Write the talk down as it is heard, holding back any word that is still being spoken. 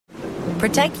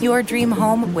Protect your dream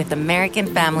home with American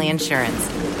Family Insurance.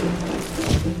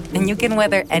 And you can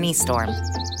weather any storm.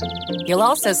 You'll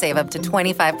also save up to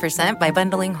 25% by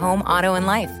bundling home, auto, and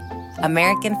life.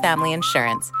 American Family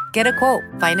Insurance. Get a quote.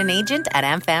 Find an agent at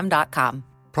amfam.com.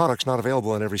 Products not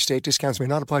available in every state. Discounts may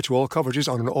not apply to all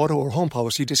coverages on an auto or home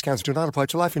policy. Discounts do not apply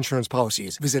to life insurance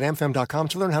policies. Visit amfam.com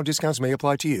to learn how discounts may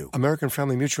apply to you. American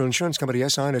Family Mutual Insurance Company,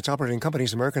 SI, and its operating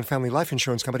companies, American Family Life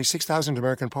Insurance Company, 6000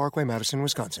 American Parkway, Madison,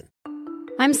 Wisconsin.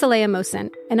 I'm Saleha Mohsin,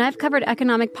 and I've covered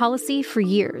economic policy for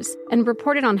years and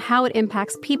reported on how it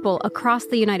impacts people across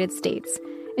the United States.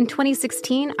 In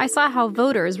 2016, I saw how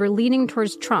voters were leaning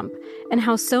towards Trump and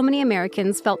how so many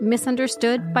Americans felt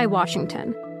misunderstood by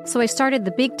Washington. So I started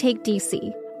the Big Take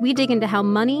DC. We dig into how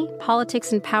money,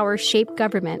 politics, and power shape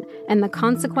government and the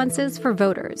consequences for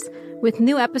voters. With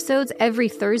new episodes every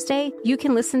Thursday, you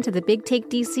can listen to the Big Take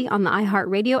DC on the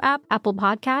iHeartRadio app, Apple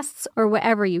Podcasts, or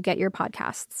wherever you get your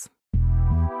podcasts.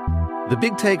 The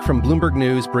Big Take from Bloomberg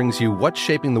News brings you what's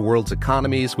shaping the world's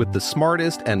economies with the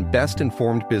smartest and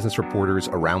best-informed business reporters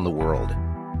around the world.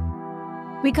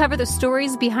 We cover the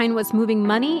stories behind what's moving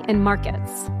money and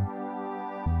markets,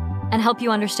 and help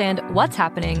you understand what's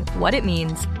happening, what it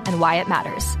means, and why it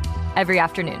matters every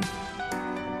afternoon.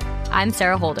 I'm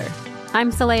Sarah Holder. I'm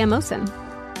Saleha Mohsin.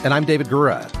 And I'm David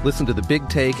Gura. Listen to The Big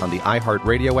Take on the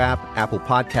iHeartRadio app, Apple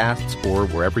Podcasts, or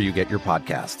wherever you get your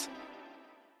podcasts.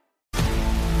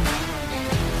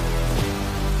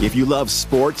 If you love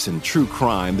sports and true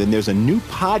crime, then there's a new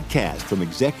podcast from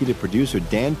executive producer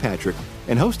Dan Patrick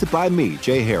and hosted by me,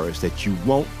 Jay Harris, that you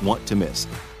won't want to miss.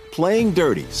 Playing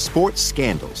Dirty: Sports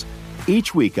Scandals.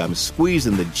 Each week, I'm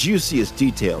squeezing the juiciest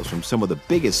details from some of the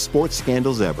biggest sports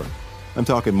scandals ever. I'm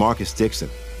talking Marcus Dixon,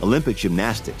 Olympic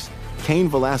gymnastics, Cain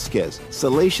Velasquez,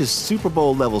 salacious Super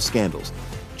Bowl-level scandals.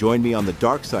 Join me on the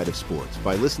dark side of sports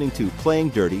by listening to Playing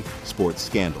Dirty: Sports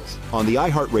Scandals on the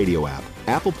iHeartRadio app,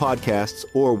 Apple Podcasts,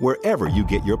 or wherever you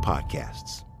get your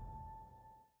podcasts.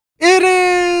 It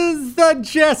is the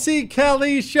Jesse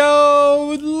Kelly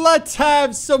Show. Let's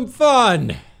have some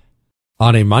fun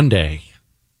on a Monday.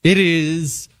 It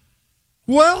is,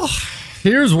 well,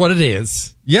 here's what it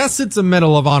is. Yes, it's a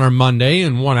Medal of Honor Monday,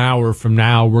 and 1 hour from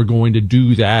now, we're going to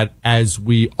do that as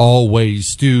we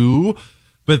always do.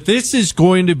 But this is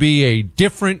going to be a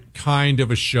different kind of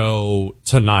a show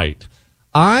tonight.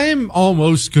 I'm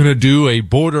almost going to do a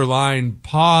borderline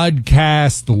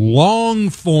podcast long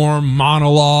form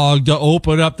monologue to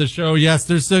open up the show. Yes,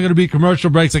 there's still going to be commercial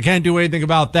breaks. I can't do anything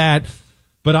about that,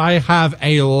 but I have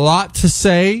a lot to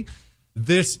say.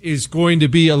 This is going to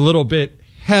be a little bit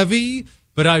heavy,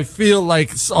 but I feel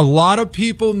like a lot of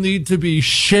people need to be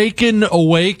shaken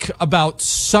awake about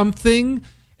something.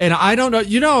 And I don't know,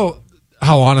 you know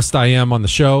how honest I am on the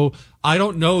show. I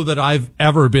don't know that I've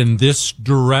ever been this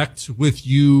direct with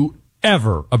you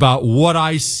ever about what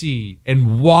I see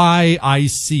and why I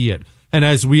see it. And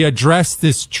as we address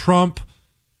this Trump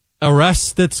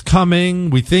arrest that's coming,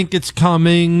 we think it's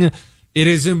coming, it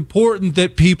is important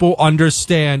that people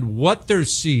understand what they're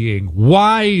seeing,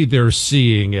 why they're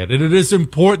seeing it. And it is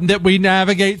important that we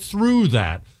navigate through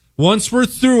that. Once we're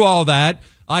through all that,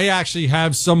 I actually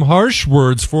have some harsh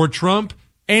words for Trump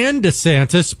and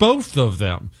DeSantis, both of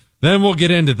them. Then we'll get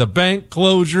into the bank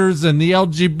closures and the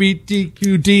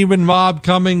LGBTQ demon mob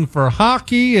coming for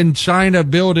hockey and China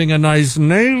building a nice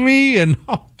navy and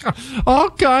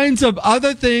all kinds of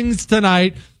other things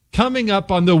tonight coming up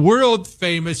on the world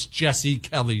famous Jesse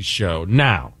Kelly Show.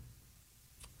 Now,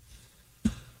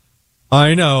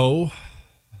 I know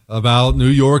about New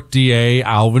York DA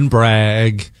Alvin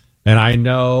Bragg, and I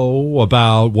know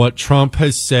about what Trump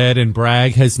has said and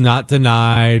Bragg has not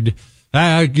denied.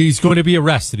 He's going to be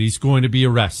arrested. He's going to be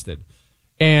arrested.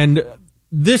 And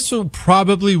this will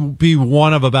probably be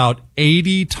one of about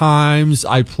 80 times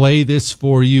I play this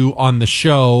for you on the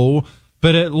show.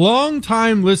 But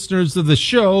longtime listeners of the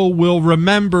show will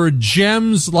remember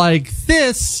gems like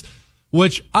this,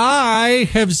 which I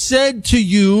have said to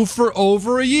you for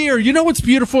over a year. You know what's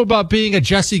beautiful about being a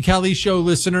Jesse Kelly Show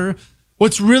listener?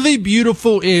 What's really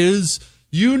beautiful is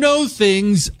you know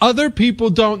things other people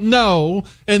don't know,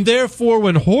 and therefore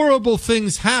when horrible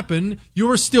things happen,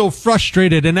 you're still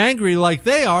frustrated and angry like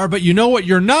they are, but you know what?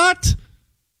 You're not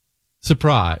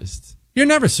surprised. You're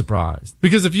never surprised.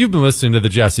 Because if you've been listening to the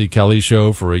Jesse Kelly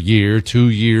Show for a year, 2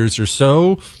 years or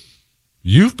so,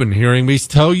 you've been hearing me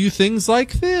tell you things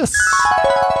like this.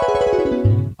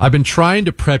 I've been trying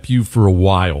to prep you for a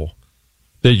while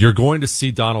that you're going to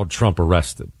see Donald Trump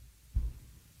arrested.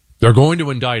 They're going to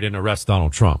indict and arrest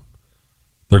Donald Trump.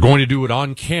 They're going to do it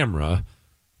on camera,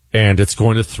 and it's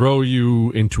going to throw you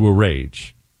into a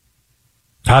rage.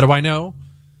 How do I know?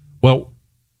 Well,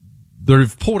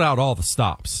 they've pulled out all the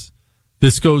stops.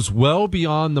 This goes well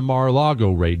beyond the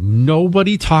Mar-a-Lago raid.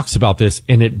 Nobody talks about this,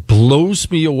 and it blows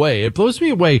me away. It blows me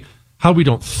away how we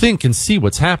don't think and see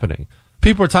what's happening.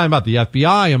 People are talking about the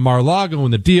FBI and Mar-a-Lago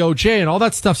and the DOJ, and all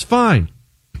that stuff's fine.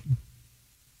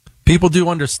 People do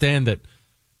understand that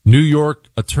New York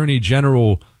Attorney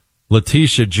General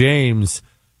Letitia James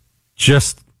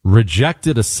just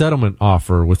rejected a settlement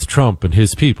offer with Trump and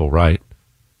his people, right?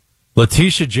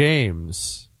 Letitia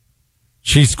James,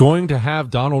 she's going to have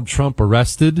Donald Trump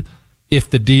arrested if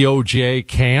the DOJ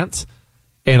can't.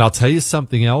 And I'll tell you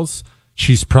something else.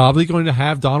 She's probably going to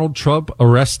have Donald Trump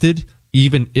arrested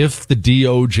even if the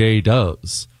DOJ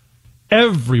does.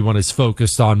 Everyone is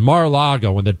focused on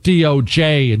Mar-a-Lago and the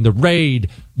DOJ and the raid.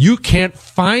 You can't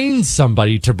find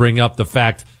somebody to bring up the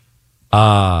fact,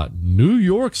 New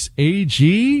York's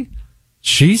AG,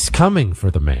 she's coming for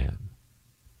the man.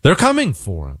 They're coming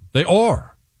for him. They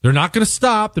are. They're not going to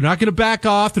stop. They're not going to back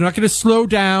off. They're not going to slow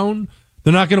down.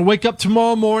 They're not going to wake up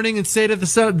tomorrow morning and say to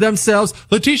themselves,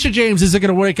 Letitia James isn't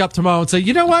going to wake up tomorrow and say,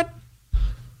 you know what?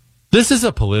 This is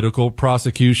a political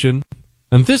prosecution,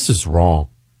 and this is wrong.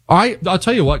 I'll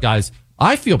tell you what, guys,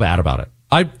 I feel bad about it.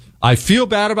 I feel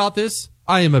bad about this.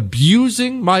 I am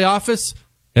abusing my office,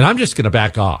 and I'm just going to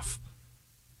back off.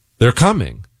 They're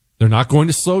coming. They're not going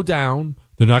to slow down.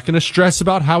 They're not going to stress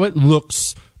about how it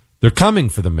looks. They're coming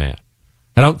for the man.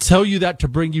 I don't tell you that to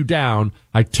bring you down.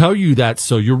 I tell you that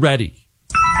so you're ready.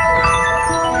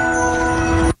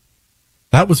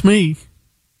 That was me.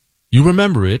 You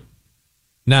remember it.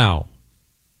 Now,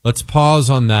 let's pause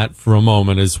on that for a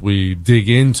moment as we dig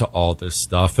into all this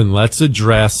stuff, and let's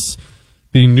address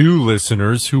the new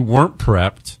listeners who weren't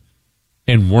prepped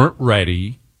and weren't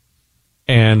ready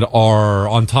and are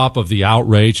on top of the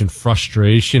outrage and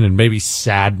frustration and maybe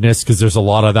sadness, because there's a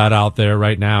lot of that out there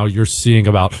right now. You're seeing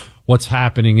about what's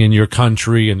happening in your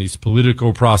country and these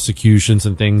political prosecutions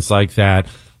and things like that.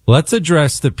 Let's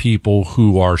address the people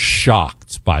who are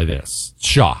shocked by this.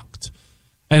 Shocked.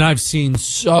 And I've seen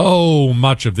so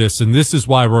much of this, and this is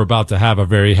why we're about to have a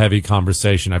very heavy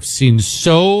conversation. I've seen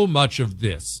so much of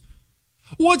this.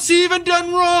 What's he even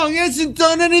done wrong? He hasn't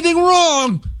done anything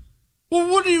wrong. Well,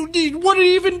 what do you need? What did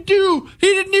he even do? He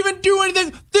didn't even do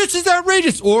anything. This is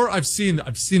outrageous. Or I've seen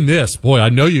this. Boy, I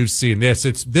know you've seen this.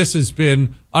 This has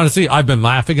been, honestly, I've been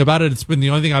laughing about it. It's been the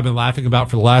only thing I've been laughing about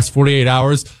for the last 48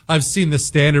 hours. I've seen the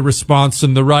standard response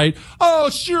from the right. Oh,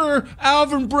 sure,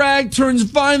 Alvin Bragg turns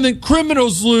violent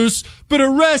criminals loose, but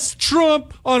arrests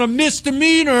Trump on a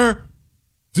misdemeanor.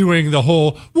 Doing the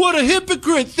whole, what a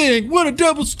hypocrite thing. What a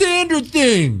double standard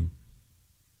thing.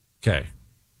 Okay.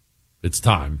 It's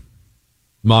time.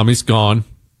 Mommy's gone.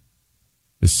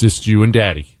 It's just you and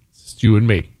Daddy. It's just you and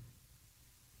me.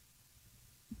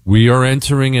 We are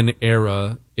entering an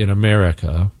era in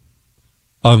America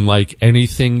unlike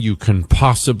anything you can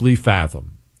possibly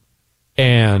fathom,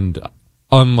 and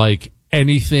unlike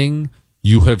anything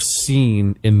you have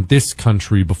seen in this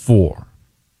country before.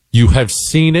 You have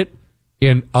seen it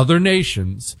in other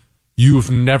nations.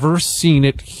 You've never seen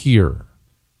it here.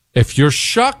 If you're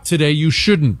shocked today, you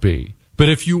shouldn't be. But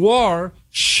if you are,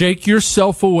 shake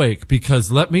yourself awake,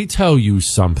 because let me tell you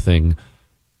something.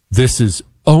 This is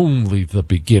only the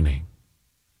beginning.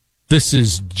 This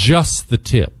is just the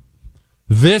tip.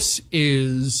 This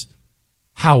is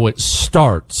how it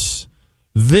starts.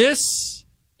 This,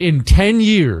 in 10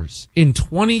 years, in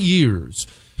 20 years,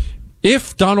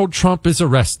 if Donald Trump is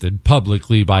arrested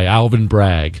publicly by Alvin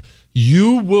Bragg,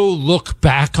 you will look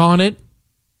back on it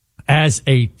as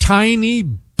a tiny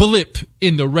blip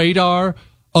in the radar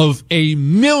of a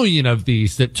million of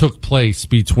these that took place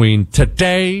between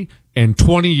today and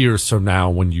 20 years from now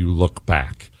when you look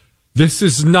back. This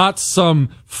is not some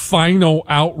final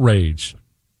outrage.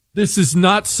 This is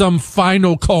not some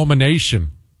final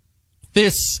culmination.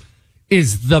 This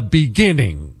is the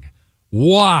beginning.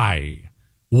 Why?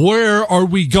 Where are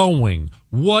we going?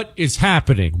 What is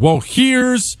happening? Well,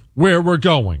 here's where we're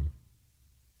going.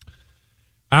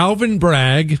 Alvin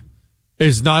Bragg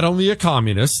is not only a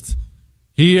communist,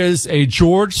 he is a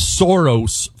George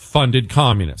Soros-funded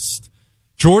communist.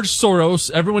 George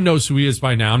Soros, everyone knows who he is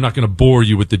by now. I'm not going to bore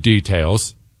you with the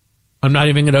details. We're not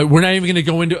even going to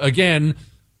go into, again,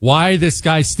 why this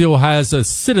guy still has a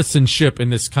citizenship in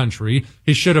this country.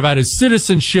 He should have had his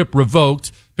citizenship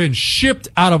revoked, been shipped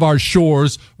out of our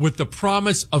shores with the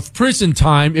promise of prison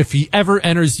time if he ever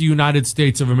enters the United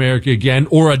States of America again,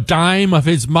 or a dime of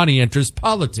his money enters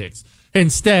politics.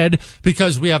 Instead,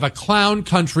 because we have a clown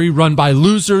country run by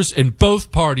losers in both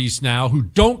parties now who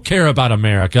don't care about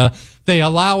America, they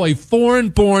allow a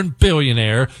foreign-born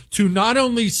billionaire to not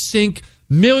only sink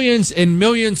millions and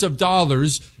millions of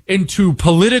dollars into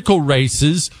political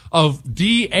races of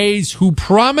DAs who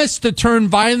promise to turn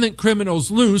violent criminals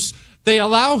loose. They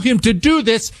allow him to do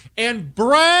this and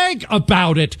brag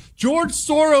about it. George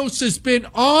Soros has been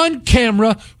on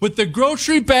camera with the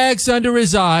grocery bags under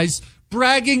his eyes,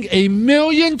 bragging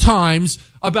 1,000,000 times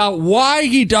about why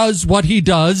he does what he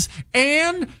does.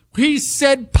 And he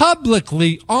said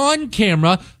publicly on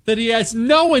camera that he has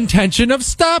no intention of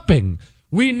stopping.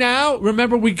 We now,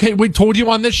 remember we told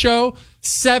you on this show,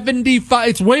 75,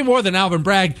 it's way more than Alvin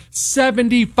Bragg,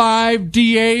 75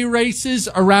 DA races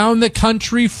around the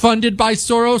country funded by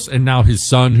Soros, and now his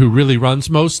son, who really runs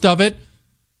most of it.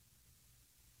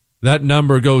 That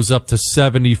number goes up to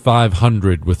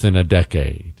 7,500 within a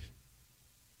decade.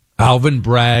 Alvin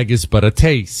Bragg is but a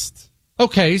taste.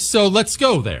 Okay, so let's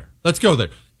go there.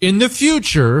 In the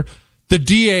future, the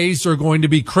DAs are going to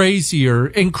be crazier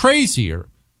and crazier.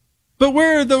 But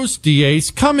where are those DAs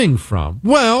coming from?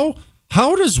 Well,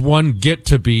 how does one get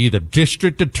to be the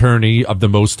district attorney of the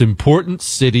most important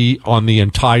city on the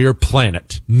entire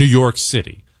planet, New York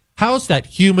City? How's that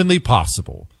humanly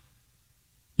possible?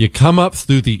 You come up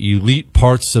through the elite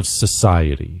parts of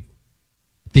society.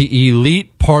 The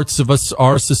elite parts of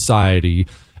our society,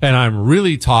 and I'm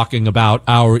really talking about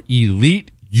our elite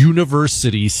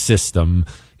university system,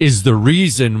 is the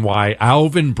reason why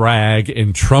Alvin Bragg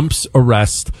and Trump's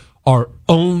arrest are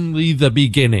only the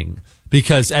beginning.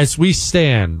 Because as we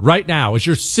stand right now, as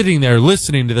you're sitting there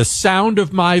listening to the sound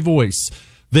of my voice,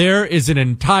 there is an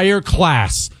entire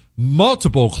class,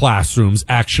 multiple classrooms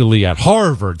actually, at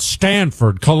Harvard,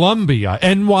 Stanford, Columbia,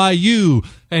 NYU,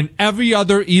 and every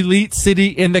other elite city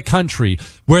in the country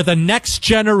where the next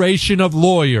generation of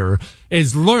lawyer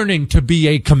is learning to be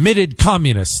a committed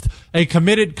communist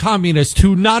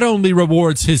who not only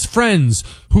rewards his friends,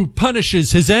 who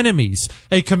punishes his enemies,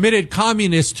 a committed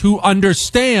communist who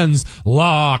understands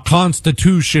law,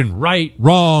 constitution, right,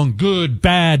 wrong, good,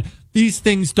 bad. These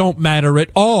things don't matter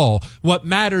at all. What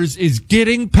matters is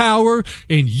getting power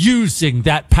and using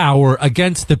that power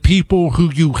against the people who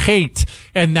you hate.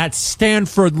 And that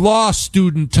Stanford law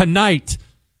student tonight,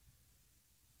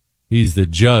 he's the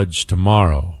judge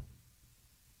tomorrow.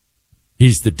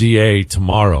 He's the DA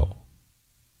tomorrow.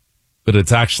 But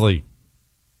it's actually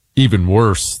even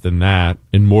worse than that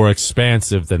and more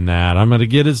expansive than that. I'm going to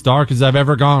get as dark as I've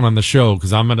ever gone on the show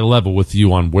because I'm going to level with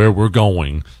you on where we're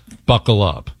going. Buckle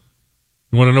up.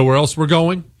 You want to know where else we're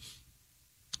going?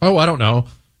 Oh, I don't know.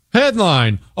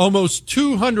 Headline: almost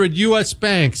 200 U.S.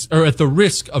 banks are at the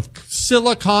risk of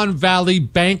Silicon Valley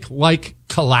bank-like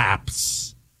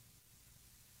collapse.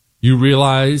 You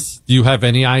realize, do you have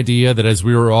any idea that as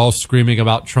we were all screaming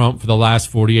about Trump for the last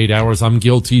 48 hours, I'm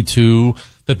guilty too,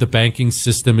 that the banking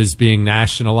system is being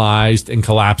nationalized and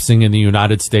collapsing in the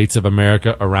United States of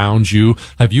America around you?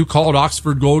 Have you called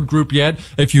Oxford Gold Group yet?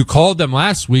 If you called them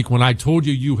last week when I told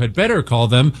you you had better call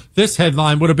them, this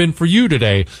headline would have been for you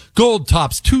today. Gold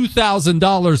tops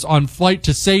 $2,000 on flight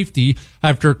to safety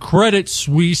after Credit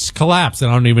Suisse collapse.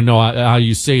 And I don't even know how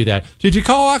you say that. Did you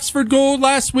call Oxford Gold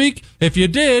last week? If you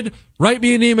did, write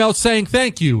me an email saying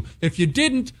thank you. If you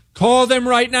didn't, call them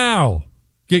right now.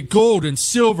 Get gold and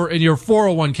silver in your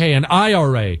 401k and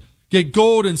IRA. Get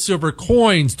gold and silver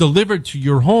coins delivered to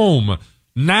your home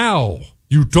now.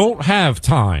 You don't have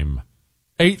time.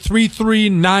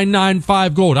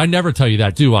 833-995-GOLD. I never tell you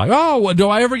that, do I? Oh, do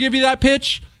I ever give you that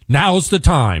pitch? Now's the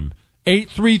time.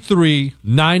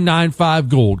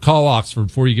 833-995-GOLD. Call Oxford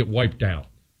before you get wiped out.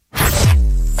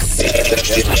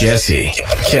 Jesse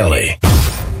Kelly.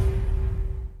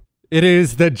 It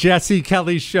is the Jesse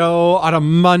Kelly Show on a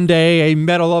Monday, a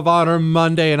Medal of Honor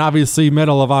Monday, and obviously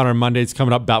Medal of Honor Monday is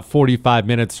coming up about 45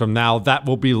 minutes from now. That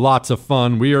will be lots of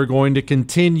fun. We are going to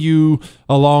continue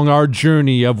along our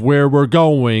journey of where we're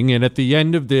going, and at the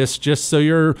end of this, just so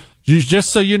you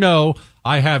know,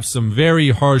 I have some very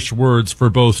harsh words for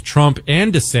both Trump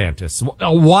and DeSantis.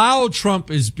 While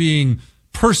Trump is being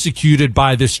persecuted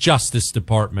by this Justice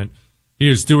Department, he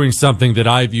is doing something that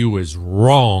I view as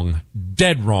wrong,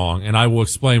 dead wrong, and I will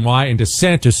explain why. And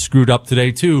DeSantis screwed up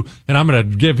today, too, and I'm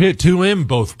going to give it to him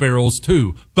both barrels,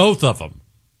 too, both of them.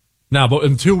 Now, but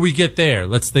until we get there,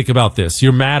 let's think about this.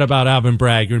 You're mad about Alvin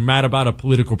Bragg. You're mad about a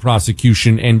political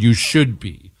prosecution, and you should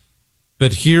be.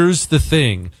 But here's the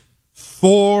thing.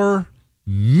 4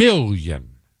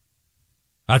 million.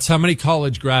 That's how many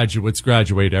college graduates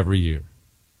graduate every year.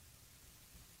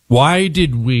 Why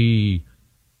did we...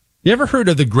 You ever heard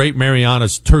of the Great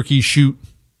Marianas Turkey Shoot?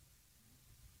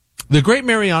 The Great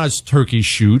Marianas Turkey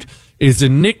Shoot is a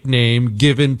nickname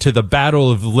given to the Battle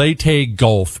of Leyte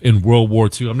Gulf in World War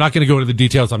II. I'm not going to go into the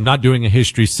details. I'm not doing a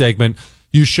history segment.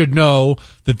 You should know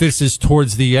that this is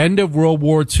towards the end of World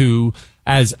War II,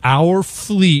 as our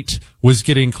fleet was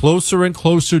getting closer and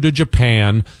closer to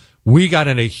Japan. We got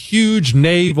in a huge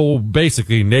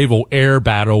basically naval air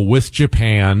battle with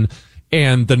Japan.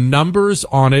 And the numbers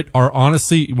on it are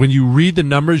honestly, when you read the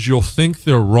numbers, you'll think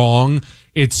they're wrong.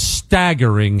 It's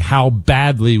staggering how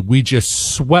badly we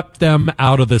just swept them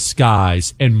out of the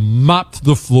skies and mopped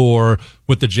the floor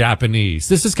with the Japanese.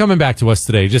 This is coming back to us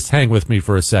today. Just hang with me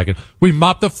for a second. We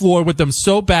mopped the floor with them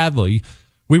so badly.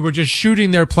 We were just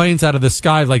shooting their planes out of the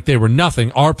sky like they were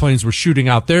nothing. Our planes were shooting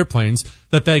out their planes,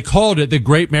 that they called it the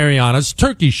Great Marianas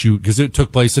Turkey Shoot, because it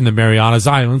took place in the Marianas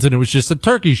Islands, and it was just a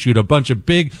turkey shoot, a bunch of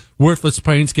big, worthless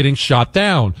planes getting shot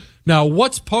down. Now,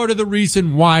 what's part of the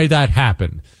reason why that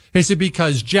happened? Is it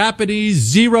because the Japanese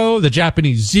Zero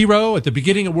at the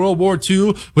beginning of World War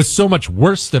II was so much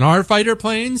worse than our fighter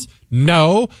planes?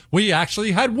 No, we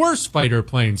actually had worse fighter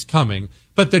planes coming,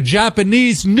 but the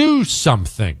Japanese knew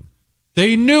something.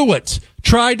 They knew it,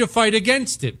 tried to fight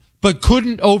against it, but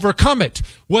couldn't overcome it.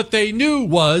 What they knew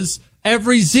was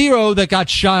every Zero that got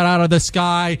shot out of the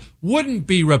sky wouldn't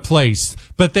be replaced,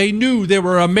 but they knew there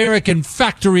were American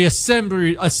factory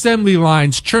assembly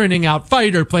lines churning out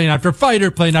fighter plane after fighter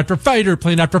plane after fighter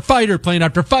plane after fighter plane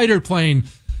after fighter plane,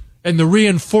 and the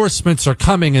reinforcements are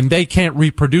coming and they can't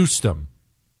reproduce them.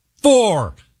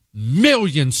 4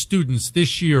 million students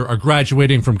this year are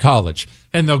graduating from college,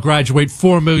 and they'll graduate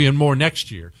 4 million more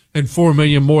next year, and 4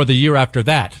 million more the year after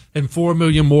that, and 4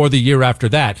 million more the year after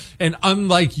that. And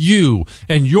unlike you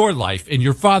and your life and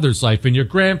your father's life and your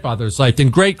grandfather's life and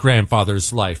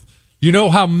great-grandfather's life, you know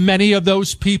how many of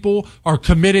those people are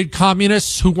committed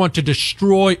communists who want to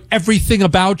destroy everything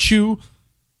about you?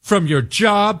 From your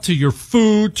job to your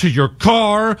food to your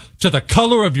car to the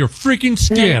color of your freaking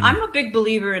skin. I'm a big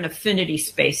believer in affinity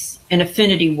space and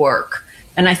affinity work.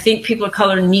 And I think people of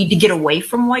color need to get away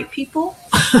from white people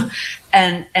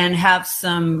and have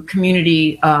some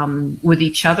community with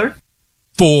each other.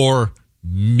 4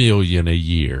 million a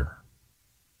year.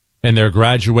 And they're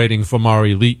graduating from our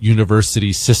elite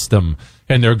university system,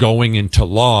 and they're going into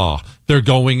law. They're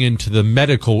going into the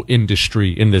medical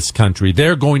industry in this country.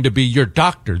 They're going to be your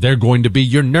doctor. They're going to be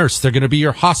your nurse. They're going to be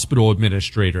your hospital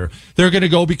administrator. They're going to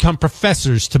go become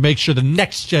professors to make sure the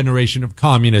next generation of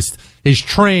communists is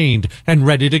trained and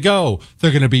ready to go.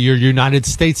 They're going to be your United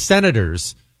States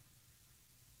senators.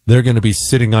 They're going to be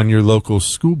sitting on your local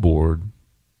school board.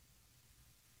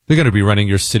 They're going to be running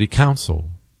your city council.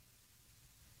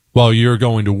 While you're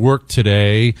going to work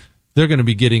today, they're going to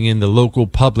be getting in the local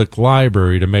public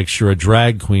library to make sure a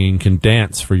drag queen can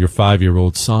dance for your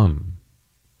 5-year-old son.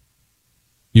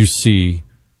 You see,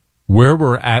 where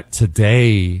we're at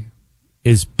today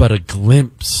is but a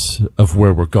glimpse of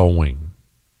where we're going.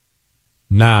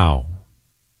 Now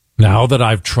that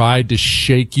I've tried to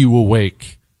shake you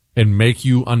awake and make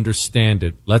you understand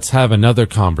it, let's have another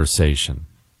conversation.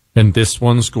 And this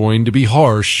one's going to be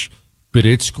harsh, but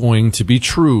it's going to be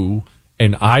true,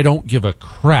 and I don't give a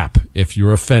crap if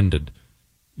you're offended.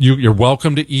 You're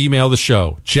welcome to email the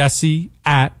show,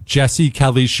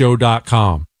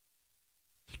 Jesse@JesseKellyShow.com.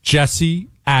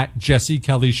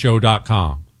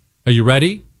 Jesse@JesseKellyShow.com. Are you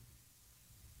ready?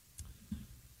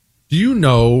 Do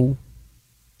you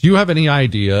have any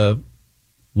idea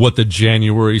what the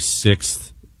January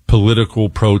 6th political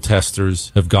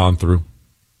protesters have gone through?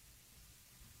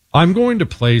 I'm going to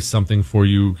play something for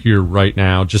you here right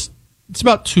now. It's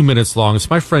about 2 minutes long. It's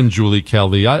my friend Julie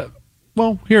Kelly.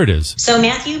 Here it is. So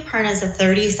Matthew Perna is a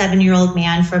 37-year-old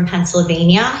man from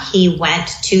Pennsylvania. He went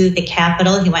to the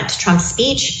Capitol. He went to Trump's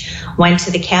speech, went to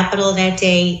the Capitol that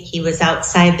day. He was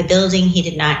outside the building. He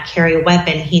did not carry a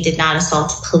weapon. He did not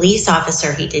assault a police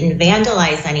officer. He didn't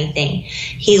vandalize anything.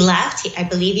 He left. I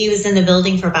believe he was in the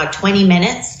building for about 20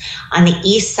 minutes on the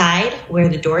east side where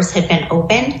the doors had been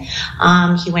opened.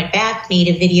 He went back, made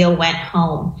a video, went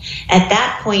home. At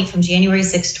that point, from January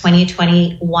 6,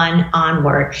 2021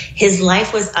 onward, his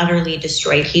life was utterly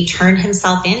destroyed. He turned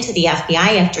himself into the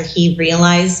FBI after he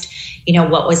realized,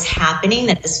 what was happening,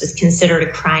 that this was considered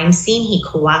a crime scene. He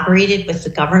cooperated with the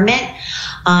government.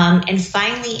 And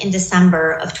finally, in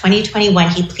December of 2021,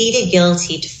 he pleaded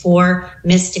guilty to 4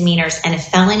 misdemeanors and a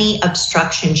felony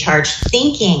obstruction charge,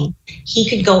 thinking he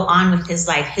could go on with his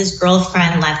life. His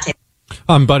girlfriend left him.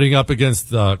 I'm butting up against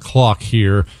the clock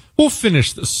here. We'll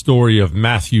finish the story of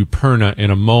Matthew Perna in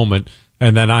a moment.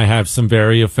 And then I have some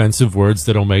very offensive words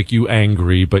that'll make you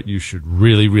angry, but you should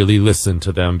really, really listen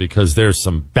to them because there's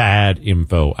some bad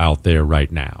info out there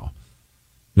right now.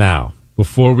 Now,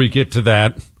 before we get to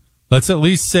that, let's at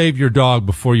least save your dog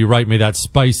before you write me that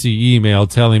spicy email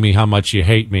telling me how much you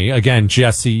hate me. Again,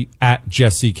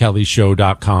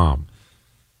 Jesse@JesseKellyShow.com.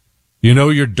 You know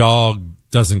your dog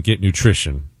doesn't get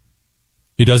nutrition.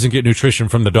 He doesn't get nutrition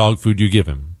from the dog food you give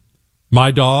him.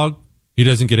 My dog, he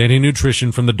doesn't get any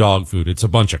nutrition from the dog food. It's a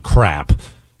bunch of crap.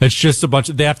 It's just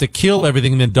they have to kill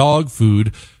everything in the dog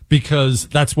food because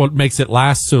that's what makes it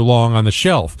last so long on the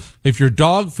shelf. If your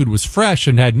dog food was fresh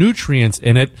and had nutrients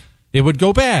in it, it would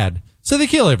go bad. So they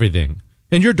kill everything.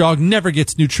 And your dog never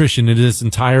gets nutrition in his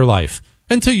entire life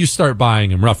until you start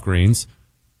buying him Rough Greens,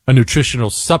 a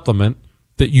nutritional supplement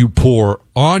that you pour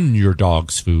on your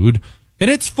dog's food. And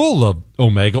it's full of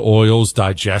omega oils,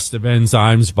 digestive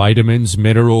enzymes, vitamins,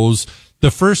 minerals.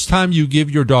 The first time you give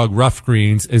your dog Rough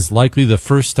Greens is likely the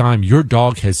first time your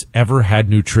dog has ever had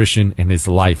nutrition in his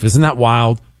life. Isn't that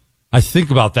wild? I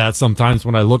think about that sometimes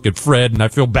when I look at Fred and I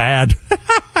feel bad.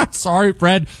 Sorry,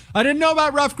 Fred. I didn't know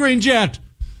about Rough Greens yet.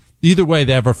 Either way,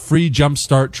 they have a free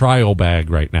Jumpstart trial bag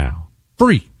right now.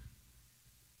 Free.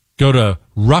 Go to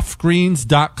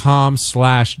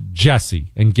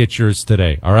roughgreens.com/Jesse and get yours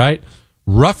today. All right?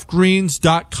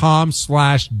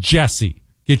 roughgreens.com/Jesse.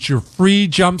 Get your free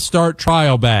Jumpstart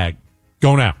trial bag.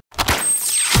 Go now.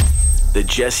 The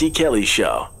Jesse Kelly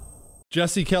Show.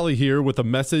 Jesse Kelly here with a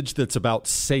message that's about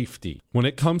safety. When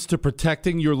it comes to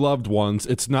protecting your loved ones,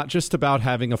 it's not just about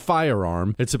having a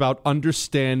firearm. It's about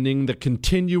understanding the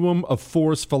continuum of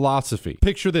force philosophy.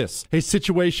 Picture this. A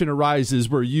situation arises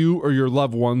where you or your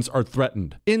loved ones are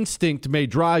threatened. Instinct may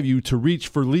drive you to reach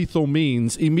for lethal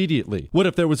means immediately. What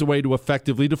if there was a way to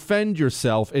effectively defend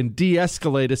yourself and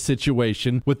de-escalate a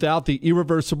situation without the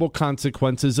irreversible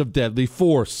consequences of deadly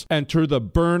force? Enter the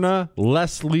Byrna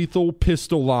less lethal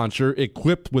pistol launcher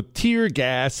equipped with tear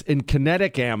gas and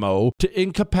kinetic ammo to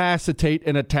incapacitate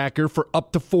an attacker for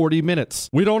up to 40 minutes.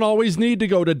 We don't always need to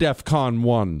go to DEFCON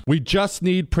 1. We just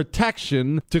need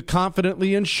protection to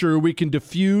confidently ensure we can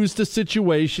defuse the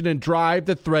situation and drive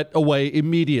the threat away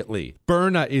immediately.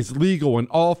 Byrna is legal in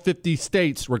all 50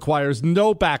 states, requires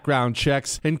no background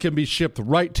checks, and can be shipped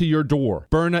right to your door.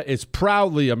 Byrna is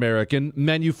proudly American,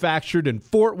 manufactured in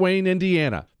Fort Wayne,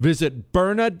 Indiana. Visit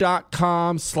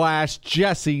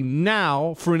Byrna.com/Jesse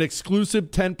now for an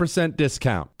exclusive 10%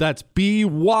 discount. That's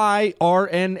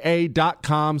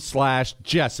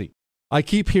BYRNA.com/Jesse. I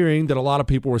keep hearing that a lot of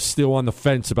people are still on the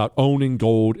fence about owning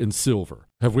gold and silver.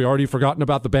 Have we already forgotten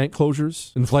about the bank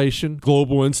closures, inflation,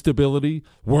 global instability,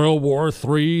 World War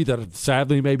III that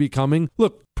sadly may be coming?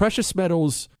 Look, precious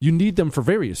metals, you need them for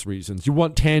various reasons. You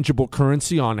want tangible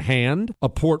currency on hand, a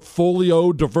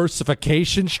portfolio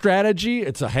diversification strategy.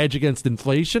 It's a hedge against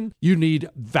inflation. You need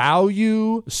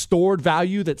value, stored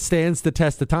value that stands the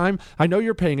test of time. I know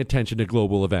you're paying attention to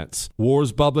global events.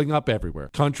 Wars bubbling up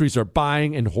everywhere. Countries are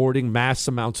buying and hoarding mass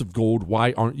amounts of gold.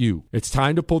 Why aren't you? It's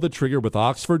time to pull the trigger with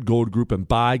Oxford Gold Group and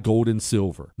buy gold and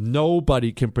silver.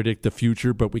 Nobody can predict the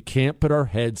future, but we can't put our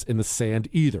heads in the sand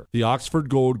either. The Oxford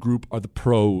Gold Group are the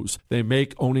pros. They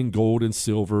make owning gold and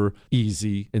silver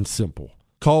easy and simple.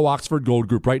 Call Oxford Gold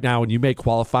Group right now and you may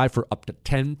qualify for up to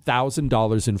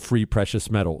 $10,000 in free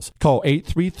precious metals. Call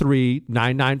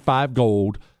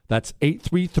 833-995-GOLD. That's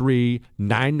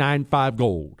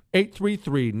 833-995-GOLD.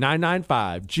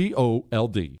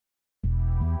 833-995-GOLD.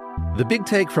 The Big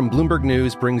Take from Bloomberg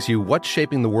News brings you what's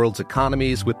shaping the world's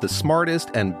economies with the smartest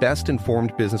and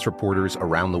best-informed business reporters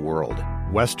around the world.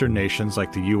 Western nations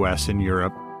like the U.S. and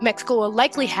Europe. Mexico will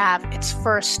likely have its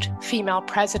first female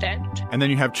president. And then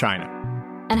you have China.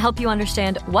 And help you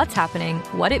understand what's happening,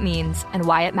 what it means, and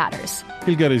why it matters.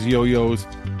 He'll get his yo-yos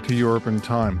to Europe in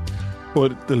time.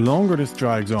 But the longer this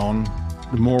drags on,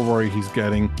 the more worry he's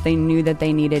getting. They knew that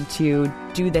they needed to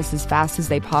do this as fast as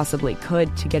they possibly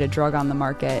could to get a drug on the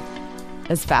market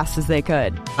as fast as they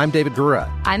could. I'm David Gura.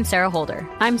 I'm Sarah Holder.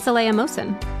 I'm Saleha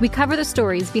Mohsen. We cover the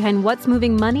stories behind what's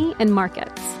moving money and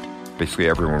markets. Basically,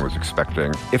 everyone was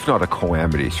expecting, if not a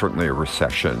calamity, certainly a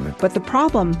recession. But the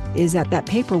problem is that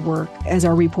paperwork, as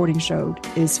our reporting showed,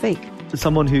 is fake. As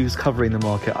someone who's covering the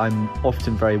market, I'm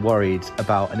often very worried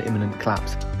about an imminent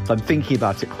collapse. So I'm thinking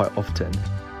about it quite often.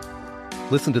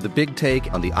 Listen to The Big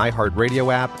Take on the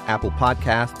iHeartRadio app, Apple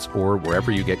Podcasts, or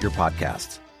wherever you get your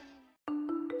podcasts.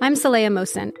 I'm Saleha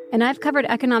Mohsen, and I've covered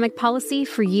economic policy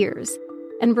for years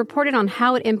and reported on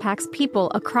how it impacts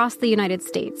people across the United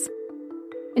States.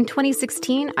 In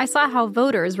 2016, I saw how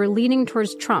voters were leaning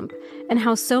towards Trump and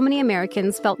how so many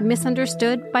Americans felt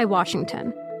misunderstood by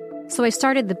Washington. So I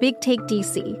started The Big Take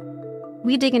DC.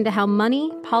 We dig into how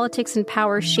money, politics, and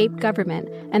power shape government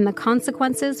and the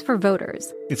consequences for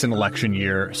voters. It's an election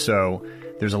year, so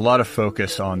there's a lot of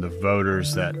focus on the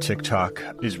voters that TikTok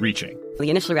is reaching. The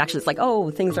initial reaction is like,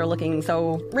 oh, things are looking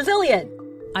so resilient.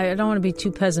 I don't want to be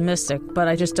too pessimistic, but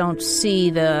I just don't see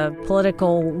the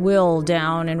political will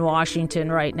down in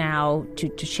Washington right now to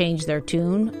change their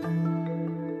tune.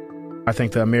 I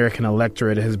think the American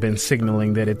electorate has been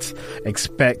signaling that it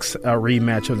expects a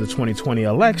rematch of the 2020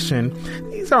 election.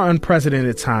 These are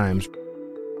unprecedented times.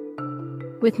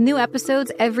 With new episodes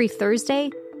every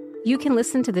Thursday, you can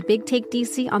listen to The Big Take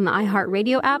DC on the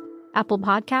iHeartRadio app, Apple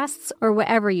Podcasts, or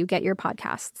wherever you get your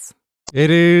podcasts. It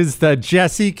is the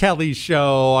Jesse Kelly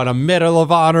Show on a Medal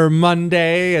of Honor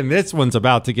Monday, and this one's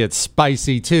about to get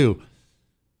spicy too.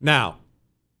 Now,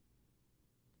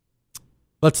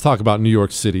 let's talk about New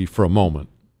York City for a moment.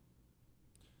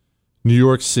 New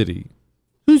York City.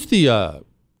 Who's the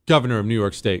governor of New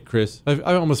York State, Chris?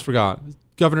 I almost forgot.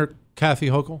 Governor Kathy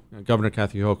Hochul? Yeah, Governor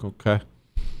Kathy Hochul, okay.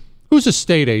 Who's the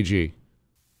state AG?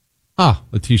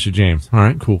 Letitia James. All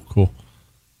right, cool.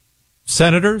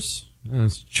 Senators?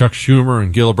 It's Chuck Schumer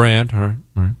and Gillibrand. All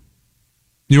right.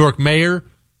 New York Mayor.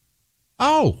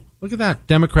 Oh, look at that.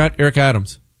 Democrat Eric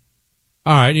Adams.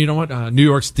 All right, you know what? New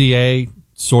York's DA,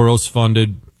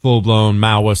 Soros-funded, full-blown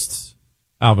Maoists,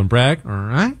 Alvin Bragg. All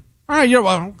right.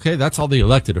 Okay, that's all the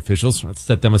elected officials. Let's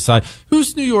set them aside.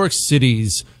 Who's New York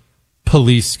City's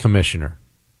police commissioner?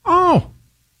 Oh,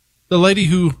 the lady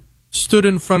who stood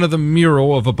in front of the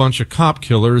mural of a bunch of cop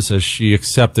killers as she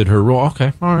accepted her role.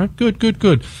 Okay, all right,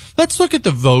 good. Let's look at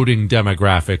the voting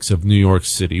demographics of New York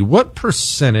City. What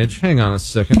percentage, hang on a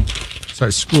second.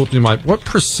 Sorry, scroll through what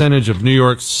percentage of New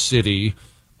York City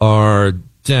are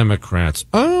Democrats?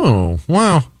 Oh,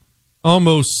 wow.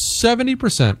 Almost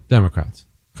 70% Democrats.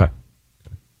 Okay.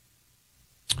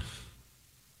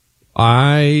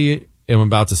 I am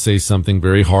about to say something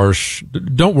very harsh.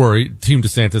 Don't worry, Team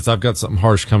DeSantis, I've got something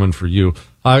harsh coming for you.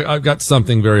 I've got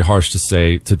something very harsh to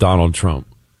say to Donald Trump.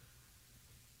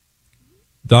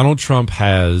 Donald Trump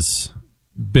has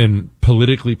been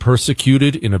politically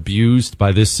persecuted and abused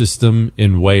by this system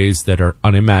in ways that are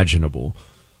unimaginable.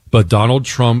 But Donald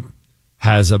Trump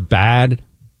has a bad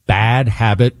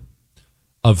habit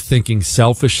of thinking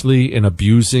selfishly and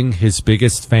abusing his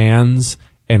biggest fans,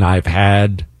 and I've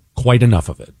had quite enough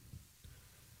of it.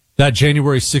 That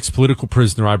January 6th political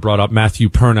prisoner I brought up, Matthew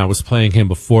Perna, I was playing him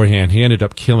beforehand. He ended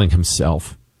up killing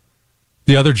himself.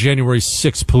 The other January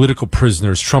 6th political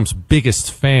prisoners, Trump's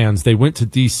biggest fans, they went to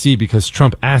D.C. because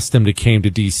Trump asked them to come to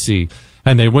D.C.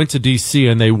 And they went to D.C.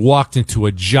 and they walked into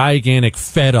a gigantic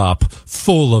Fed Up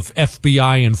full of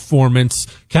FBI informants,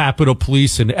 Capitol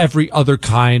Police, and every other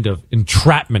kind of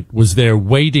entrapment was there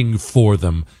waiting for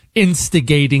them,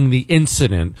 instigating the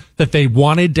incident that they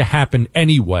wanted to happen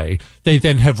anyway. They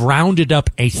then have rounded up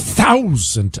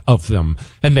 1,000 of them,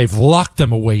 and they've locked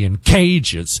them away in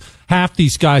cages. Half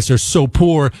these guys are so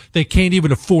poor, they can't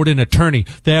even afford an attorney.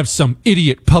 They have some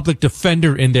idiot public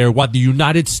defender in there while the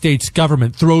United States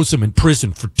government throws them in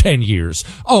prison for 10 years.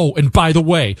 Oh, and by the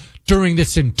way, during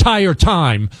this entire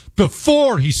time,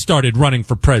 before he started running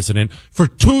for president, for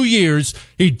 2 years,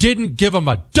 he didn't give them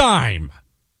a dime.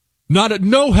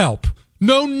 No help,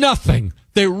 no nothing.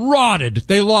 They rotted.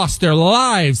 They lost their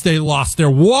lives. They lost their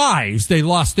wives. They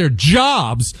lost their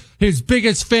jobs. His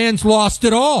biggest fans lost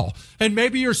it all. And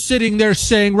maybe you're sitting there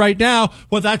saying right now,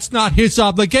 well, that's not his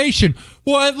obligation.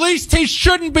 Well, at least he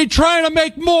shouldn't be trying to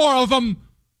make more of them.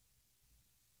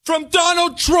 From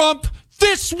Donald Trump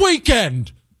this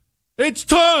weekend. It's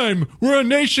time. We're a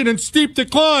nation in steep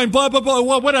decline, blah, blah, blah,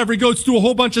 whatever. He goes through a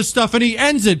whole bunch of stuff, and he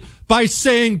ends it by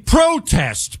saying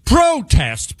protest,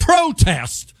 protest,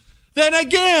 protest. Then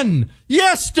again,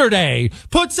 yesterday,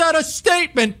 puts out a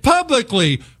statement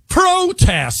publicly,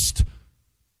 protest.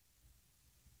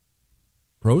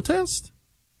 Protest?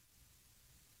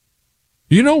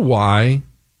 You know why?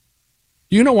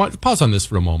 You know what? Pause on this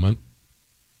for a moment.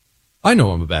 I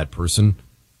know I'm a bad person.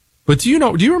 But do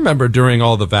you remember during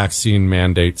all the vaccine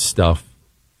mandate stuff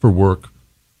for work?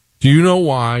 Do you know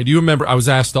why? Do you remember I was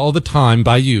asked all the time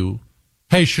by you,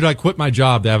 hey, should I quit my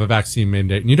job to have a vaccine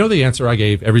mandate? And you know the answer I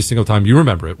gave every single time. You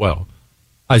remember it well.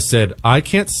 I said, I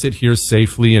can't sit here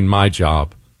safely in my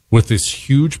job with this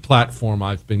huge platform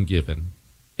I've been given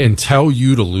and tell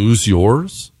you to lose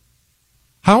yours.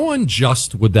 How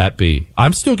unjust would that be?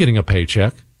 I'm still getting a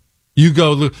paycheck. You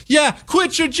go, yeah,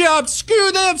 quit your job.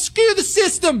 Screw them. Screw the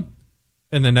system.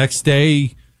 And the next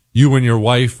day, you and your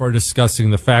wife are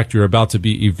discussing the fact you're about to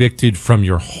be evicted from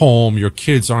your home. Your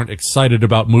kids aren't excited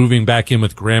about moving back in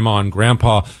with grandma and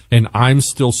grandpa. And I'm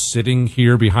still sitting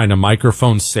here behind a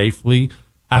microphone safely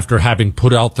after having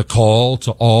put out the call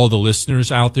to all the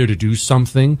listeners out there to do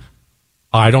something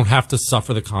I don't have to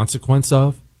suffer the consequence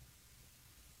of.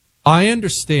 I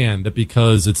understand that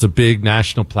because it's a big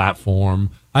national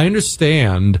platform, I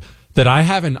understand that I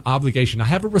have an obligation, I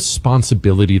have a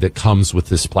responsibility that comes with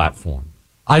this platform.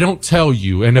 I don't tell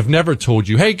you and have never told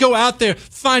you, hey, go out there,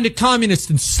 find a communist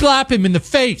and slap him in the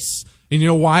face And you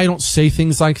know why I don't say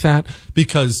things like that?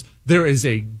 Because there is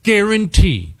a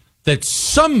guarantee that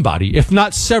somebody, if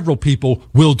not several people,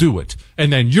 will do it.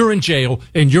 And then you're in jail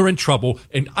and you're in trouble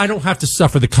and I don't have to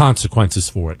suffer the consequences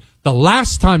for it. The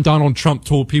last time Donald Trump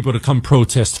told people to come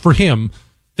protest for him,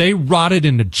 they rotted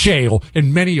into jail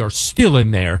and many are still in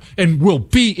there and will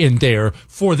be in there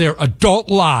for their adult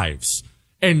lives.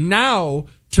 And now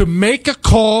to make a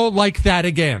call like that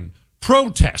again,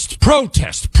 protest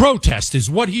is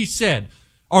what he said.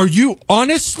 Are you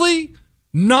honestly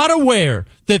not aware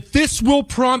that this will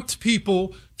prompt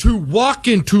people to walk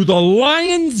into the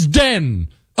lion's den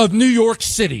of New York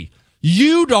City?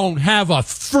 You don't have a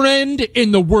friend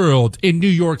in the world in New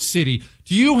York City.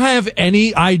 Do you have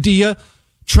any idea,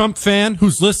 Trump fan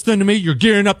who's listening to me, you're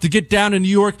gearing up to get down in New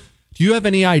York? Do you have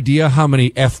any idea how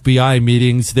many FBI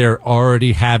meetings they're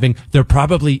already having? They're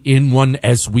probably in one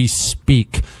as we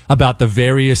speak about the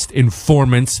various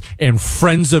informants and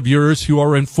friends of yours who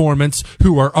are informants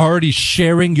who are already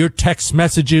sharing your text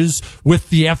messages with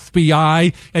the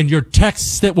FBI and your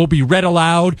texts that will be read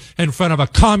aloud in front of a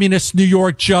communist New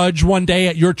York judge one day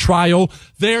at your trial.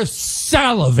 They're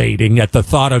salivating at the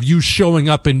thought of you showing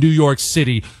up in New York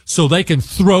City so they can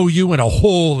throw you in a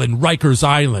hole in Rikers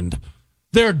Island.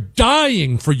 They're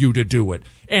dying for you to do it.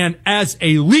 And as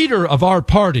a leader of our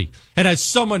party, and as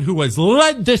someone who has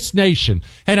led this nation,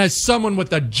 and as someone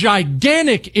with a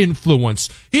gigantic influence,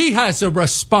 he has a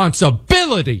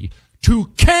responsibility to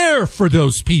care for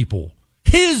those people,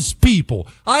 his people.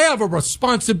 I have a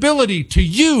responsibility to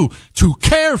you to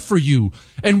care for you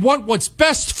and want what's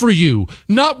best for you,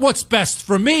 not what's best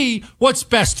for me, what's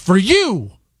best for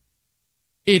you.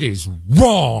 It is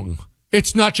wrong.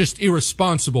 It's not just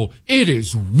irresponsible. It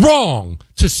is wrong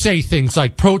to say things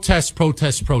like protest.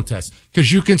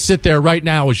 Because you can sit there right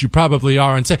now, as you probably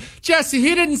are, and say, Jesse,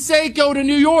 he didn't say go to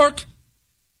New York.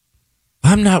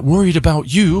 I'm not worried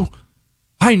about you.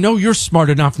 I know you're smart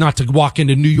enough not to walk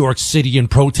into New York City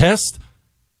and protest.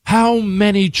 How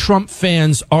many Trump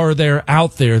fans are there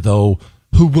out there, though,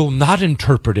 who will not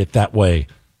interpret it that way?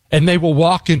 And they will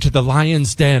walk into the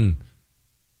lion's den,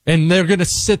 and they're going to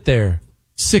sit there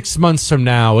 6 months from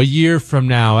now, a year from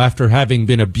now, after having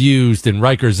been abused in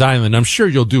Rikers Island. I'm sure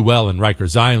you'll do well in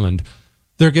Rikers Island.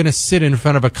 They're going to sit in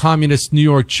front of a communist New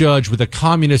York judge with a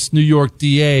communist New York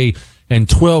DA and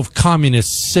 12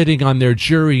 communists sitting on their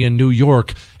jury in New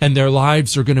York, and their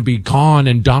lives are going to be gone,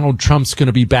 and Donald Trump's going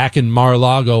to be back in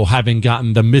Mar-a-Lago having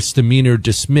gotten the misdemeanor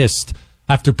dismissed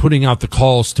after putting out the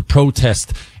calls to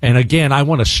protest. And again, I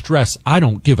want to stress, I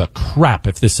don't give a crap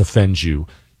if this offends you.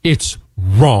 It's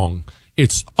wrong.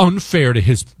 It's unfair to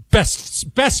his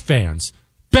best fans,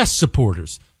 best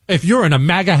supporters. If you're in a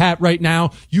MAGA hat right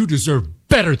now, you deserve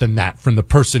better than that from the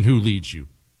person who leads you.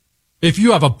 If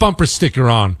you have a bumper sticker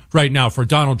on right now for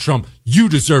Donald Trump, you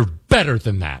deserve better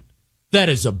than that. That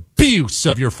is abuse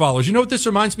of your followers. You know what this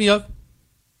reminds me of?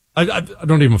 I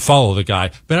don't even follow the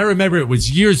guy, but I remember it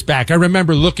was years back. I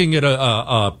remember looking at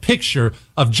a picture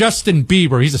of Justin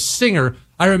Bieber. He's a singer.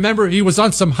 I remember he was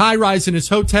on some high rise in his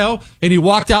hotel and he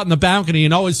walked out in the balcony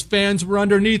and all his fans were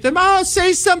underneath him. Oh,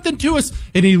 say something to us.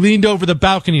 And he leaned over the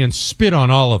balcony and spit on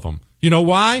all of them. You know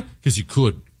why? Because he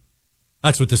could.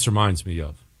 That's what this reminds me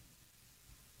of.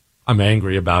 I'm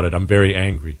angry about it. I'm very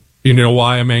angry. You know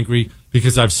why I'm angry?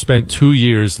 Because I've spent 2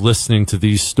 years listening to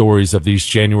these stories of these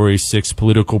January 6th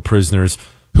political prisoners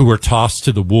who were tossed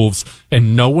to the wolves,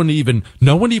 and no one even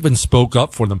spoke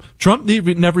up for them. Trump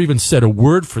never even said a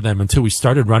word for them until he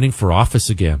started running for office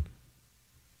again.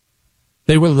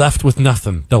 They were left with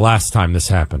nothing the last time this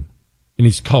happened, and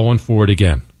he's calling for it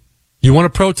again. You want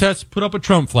to protest? Put up a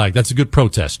Trump flag. That's a good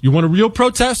protest. You want a real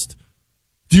protest?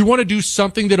 Do you want to do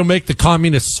something that'll make the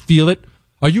communists feel it?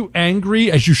 Are you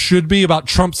angry, as you should be, about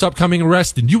Trump's upcoming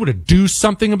arrest, and you want to do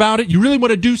something about it? You really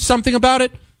want to do something about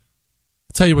it?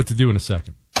 I'll tell you what to do in a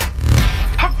second.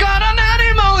 I've got an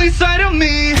animal inside of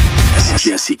me. That's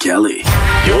Jesse Kelly.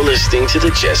 You're listening to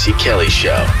The Jesse Kelly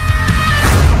Show.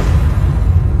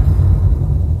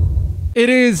 It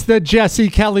is The Jesse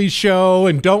Kelly Show,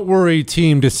 and don't worry,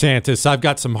 Team DeSantis. I've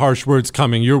got some harsh words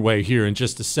coming your way here in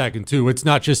just a second, too. It's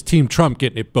not just Team Trump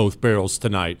getting it both barrels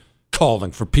tonight,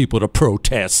 calling for people to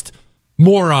protest.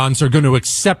 Morons are going to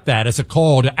accept that as a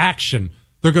call to action.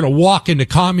 They're going to walk into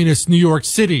communist New York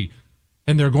City,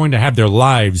 and they're going to have their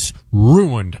lives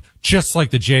ruined, just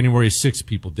like the January 6th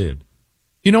people did.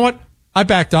 You know what? I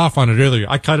backed off on it earlier.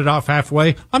 I cut it off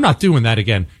halfway. I'm not doing that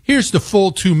again. Here's the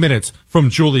full 2 minutes from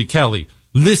Julie Kelly.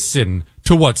 Listen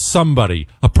to what somebody,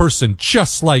 a person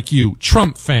just like you,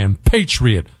 Trump fan,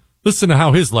 patriot, Listen to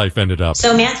how his life ended up.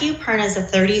 So Matthew Perna is a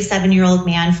 37-year-old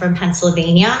man from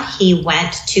Pennsylvania. He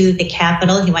went to the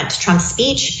Capitol. He went to Trump's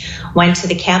speech, went to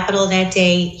the Capitol that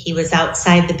day. He was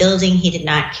outside the building. He did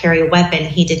not carry a weapon.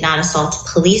 He did not assault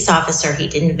a police officer. He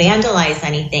didn't vandalize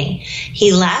anything.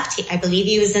 He left. I believe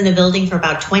he was in the building for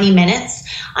about 20 minutes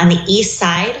on the east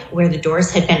side where the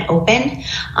doors had been opened.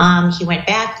 He went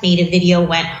back, made a video,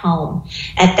 went home.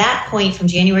 At that point, from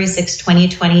January 6,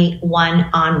 2021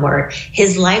 onward,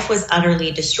 his life was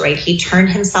utterly destroyed. He turned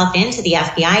himself into the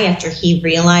FBI after he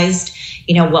realized,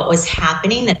 what was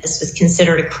happening, that this was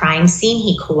considered a crime scene.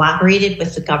 He cooperated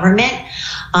with the government.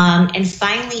 And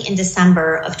finally, in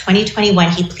December of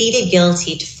 2021, he pleaded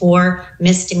guilty to 4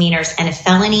 misdemeanors and a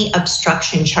felony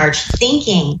obstruction charge,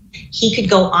 thinking he could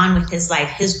go on with his life.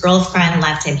 His girlfriend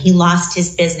left him. He lost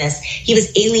his business. He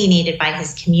was alienated by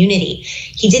his community.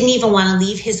 He didn't even want to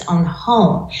leave his own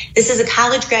home. This is a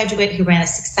college graduate who ran a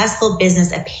successful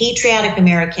business, a patriotic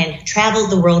American who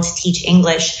traveled the world to teach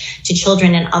English to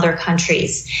children in other countries.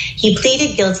 He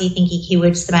pleaded guilty, thinking he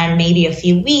would spend maybe a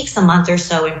few weeks, a month or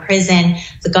so in prison.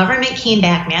 The government came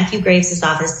back, Matthew Graves'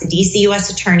 office, the DC U.S.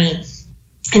 attorney,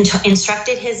 and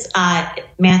instructed his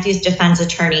Matthew's defense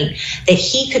attorney that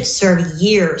he could serve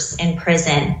years in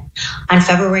prison. On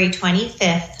February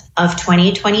 25th of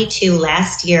 2022,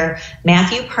 last year,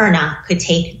 Matthew Perna could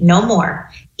take no more.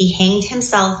 He hanged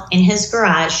himself in his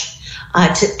garage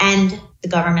to end the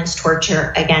government's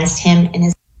torture against him and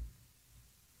his.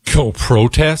 Go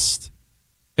protest?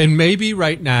 And maybe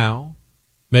right now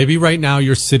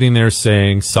you're sitting there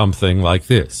saying something like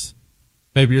this.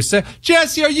 Maybe you're saying,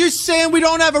 Jesse, are you saying we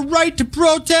don't have a right to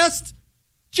protest?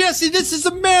 Jesse, this is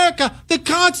America. The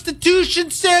Constitution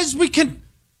says we can.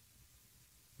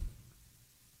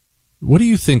 What do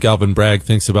you think Alvin Bragg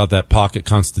thinks about that pocket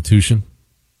constitution?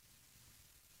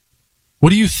 What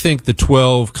do you think the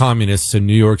 12 communists in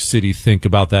New York City think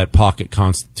about that pocket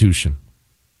constitution?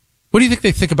 What do you think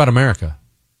they think about America?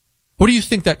 What do you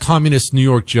think that communist New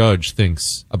York judge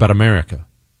thinks about America?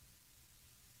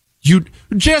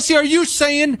 Jesse, are you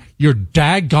saying? You're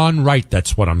daggone right,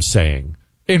 that's what I'm saying.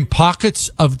 In pockets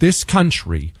of this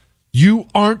country, you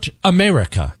aren't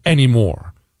America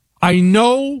anymore. I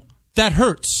know that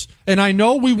hurts, and I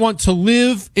know we want to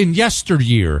live in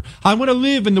yesteryear. I want to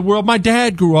live in the world my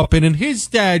dad grew up in and his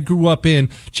dad grew up in.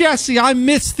 Jesse, I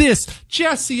miss this.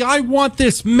 Jesse, I want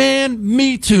this. Man,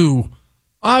 me too.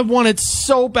 I want it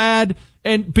so bad.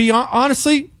 And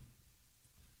honestly,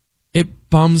 it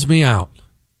bums me out.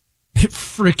 It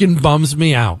freaking bums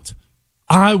me out.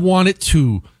 I want it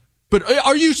too. But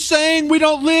are you saying we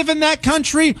don't live in that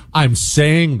country? I'm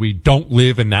saying we don't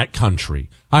live in that country.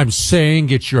 I'm saying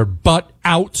get your butt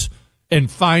out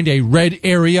and find a red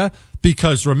area,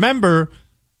 because remember,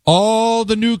 all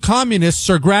the new communists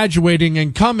are graduating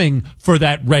and coming for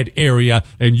that red area,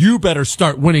 and you better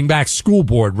start winning back school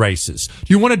board races.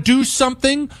 You want to do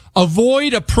something?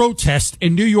 Avoid a protest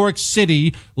in New York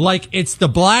City like it's the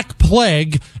Black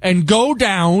Plague, and go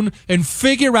down and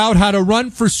figure out how to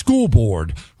run for school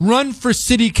board, run for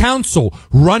city council,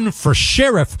 run for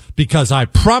sheriff, because I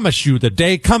promise you the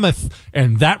day cometh,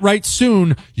 and that right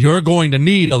soon, you're going to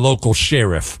need a local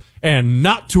sheriff. And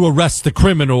not to arrest the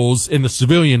criminals in the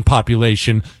civilian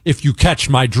population, if you catch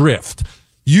my drift.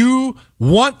 You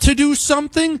want to do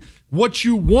something? What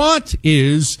you want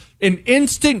is an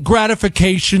instant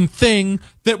gratification thing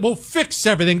that will fix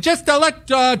everything. Just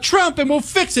elect Trump and we'll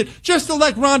fix it. Just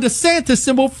elect Ron DeSantis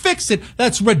and we'll fix it.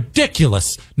 That's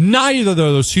ridiculous. Neither of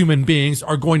those human beings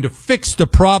are going to fix the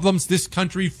problems this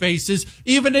country faces,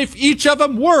 even if each of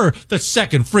them were the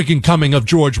second freaking coming of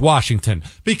George Washington.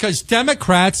 Because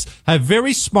Democrats have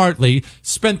very smartly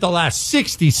spent the last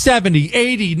 60, 70,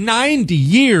 80, 90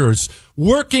 years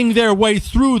working their way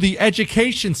through the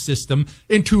education system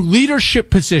into leadership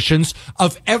positions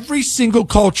of every single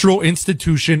cultural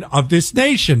institution of this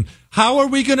nation. How are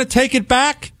we going to take it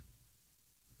back?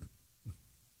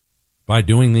 By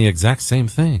doing the exact same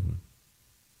thing.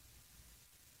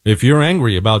 If you're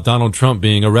angry about Donald Trump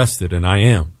being arrested, and I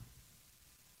am,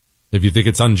 if you think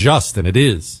it's unjust, and it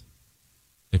is,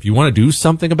 if you want to do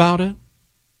something about it,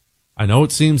 I know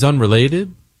it seems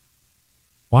unrelated.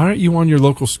 Why aren't you on your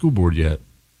local school board yet?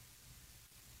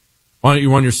 Why aren't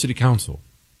you on your city council?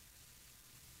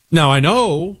 Now, I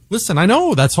know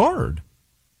that's hard.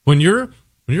 When you're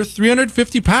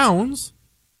 350 pounds,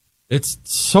 it's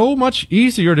so much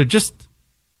easier to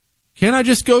can't I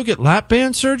just go get lap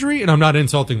band surgery? And I'm not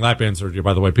insulting lap band surgery,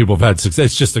 by the way. People have had success.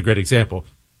 It's just a great example.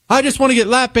 I just want to get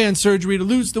lap band surgery to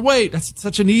lose the weight. That's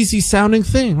such an easy sounding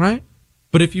thing, right?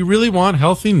 But if you really want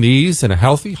healthy knees and a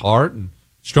healthy heart and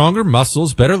stronger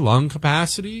muscles, better lung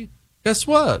capacity, guess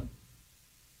what?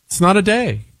 It's not a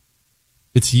day.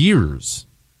 It's years.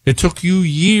 It took you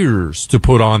years to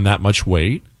put on that much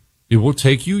weight. It will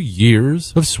take you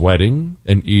years of sweating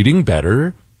and eating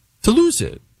better to lose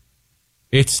it.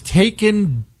 It's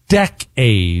taken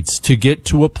decades to get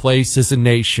to a place as a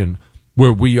nation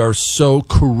where we are so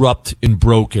corrupt and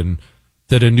broken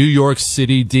that a New York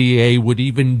City DA would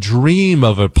even dream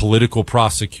of a political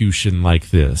prosecution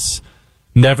like this.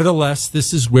 Nevertheless,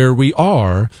 this is where we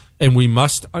are, and we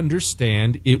must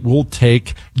understand it will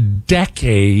take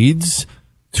decades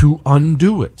to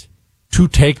undo it, to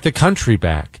take the country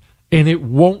back. And it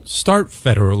won't start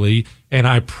federally, and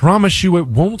I promise you it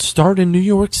won't start in New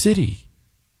York City.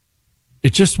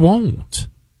 It just won't.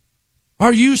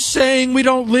 Are you saying we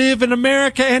don't live in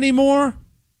America anymore?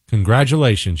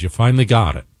 Congratulations, you finally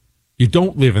got it. You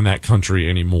don't live in that country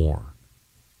anymore.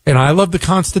 And I love the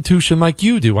Constitution like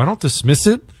you do. I don't dismiss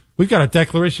it. We've got a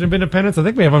Declaration of Independence. I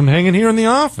think we have them hanging here in the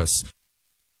office.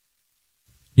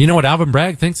 You know what Alvin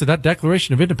Bragg thinks of that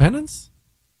Declaration of Independence?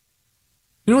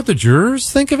 You know what the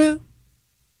jurors think of it?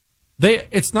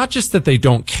 It's not just that they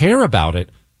don't care about it.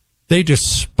 They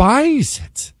despise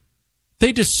it.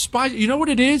 They despise, you know what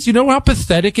it is? You know how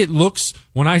pathetic it looks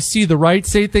when I see the right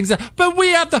say things that, but we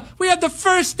have the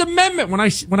First Amendment.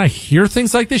 When I hear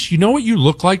things like this, you know what you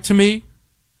look like to me?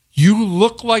 You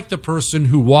look like the person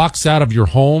who walks out of your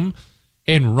home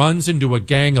and runs into a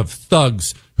gang of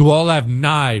thugs who all have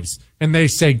knives and they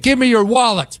say, "Give me your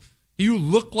wallet." You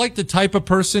look like the type of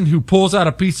person who pulls out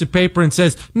a piece of paper and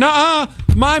says, "Nuh-uh,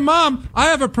 my mom, I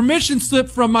have a permission slip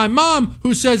from my mom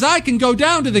who says I can go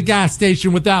down to the gas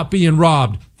station without being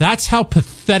robbed." That's how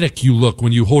pathetic you look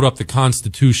when you hold up the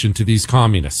Constitution to these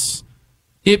communists.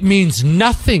 It means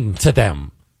nothing to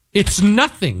them. It's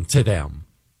nothing to them.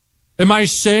 Am I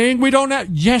saying we don't have?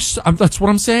 Yes, that's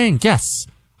what I'm saying. Yes.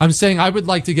 I'm saying I would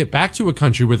like to get back to a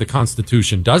country where the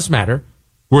Constitution does matter,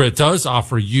 where it does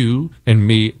offer you and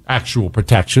me actual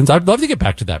protections. I'd love to get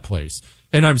back to that place.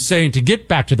 And I'm saying to get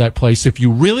back to that place, if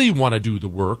you really want to do the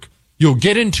work, you'll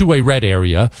get into a red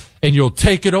area and you'll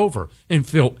take it over and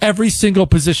fill every single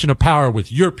position of power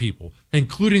with your people,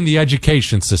 including the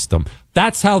education system.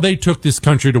 That's how they took this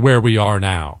country to where we are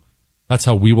now. That's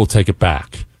how we will take it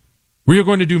back. We are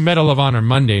going to do Medal of Honor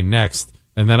Monday next.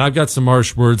 And then I've got some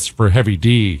harsh words for Heavy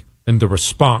D and the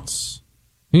response.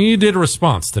 He did a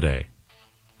response today.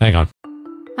 Hang on.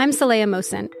 I'm Saleha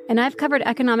Mohsin, and I've covered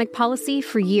economic policy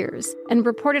for years and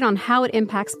reported on how it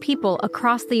impacts people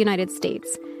across the United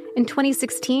States. In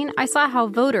 2016, I saw how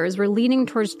voters were leaning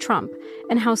towards Trump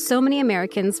and how so many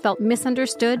Americans felt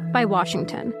misunderstood by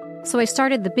Washington. So I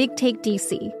started The Big Take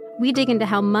DC. We dig into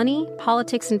how money,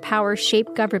 politics, and power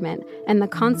shape government and the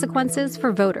consequences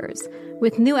for voters.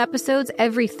 With new episodes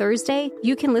every Thursday,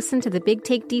 you can listen to The Big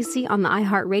Take DC on the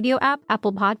iHeartRadio app,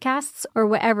 Apple Podcasts, or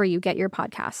wherever you get your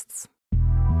podcasts.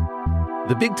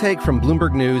 The Big Take from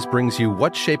Bloomberg News brings you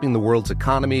what's shaping the world's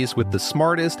economies with the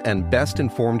smartest and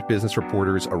best-informed business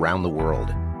reporters around the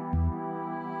world.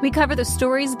 We cover the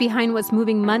stories behind what's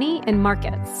moving money and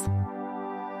markets,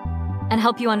 and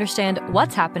help you understand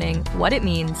what's happening, what it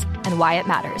means, and why it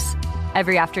matters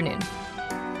every afternoon.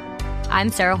 I'm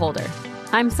Sarah Holder.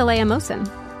 I'm Saleha Mohsin.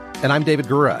 And I'm David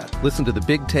Gura. Listen to The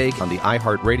Big Take on the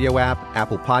iHeartRadio app,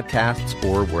 Apple Podcasts,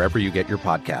 or wherever you get your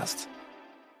podcasts.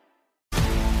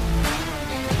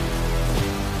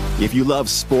 If you love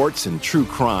sports and true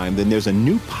crime, then there's a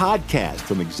new podcast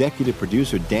from executive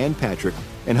producer Dan Patrick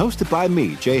and hosted by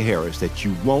me, Jay Harris, that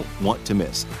you won't want to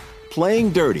miss.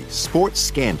 Playing Dirty: Sports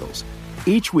Scandals.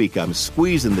 Each week, I'm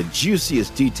squeezing the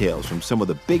juiciest details from some of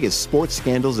the biggest sports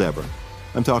scandals ever.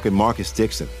 I'm talking Marcus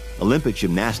Dixon, Olympic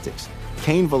gymnastics,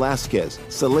 Cain Velasquez,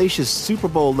 salacious Super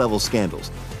Bowl-level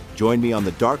scandals. Join me on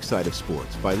the dark side of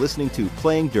sports by listening to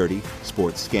Playing Dirty: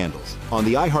 Sports Scandals on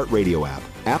the iHeartRadio app,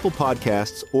 Apple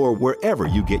Podcasts, or wherever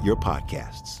you get your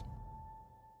podcasts.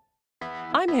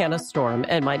 I'm Hannah Storm,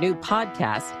 and my new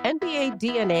podcast, NBA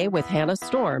DNA with Hannah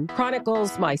Storm,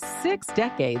 chronicles my 6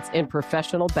 decades in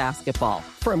professional basketball.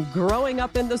 From growing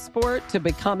up in the sport to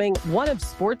becoming one of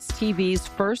sports TV's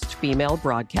first female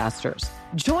broadcasters.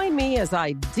 Join me as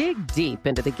I dig deep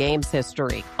into the game's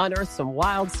history, unearth some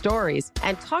wild stories,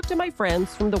 and talk to my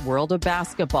friends from the world of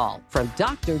basketball, from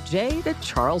Dr. J to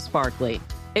Charles Barkley.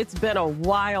 It's been a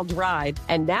wild ride,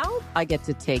 and now I get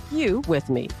to take you with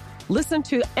me. Listen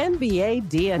to NBA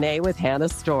DNA with Hannah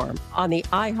Storm on the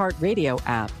iHeartRadio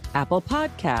app, Apple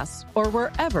Podcasts, or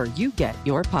wherever you get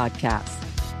your podcasts.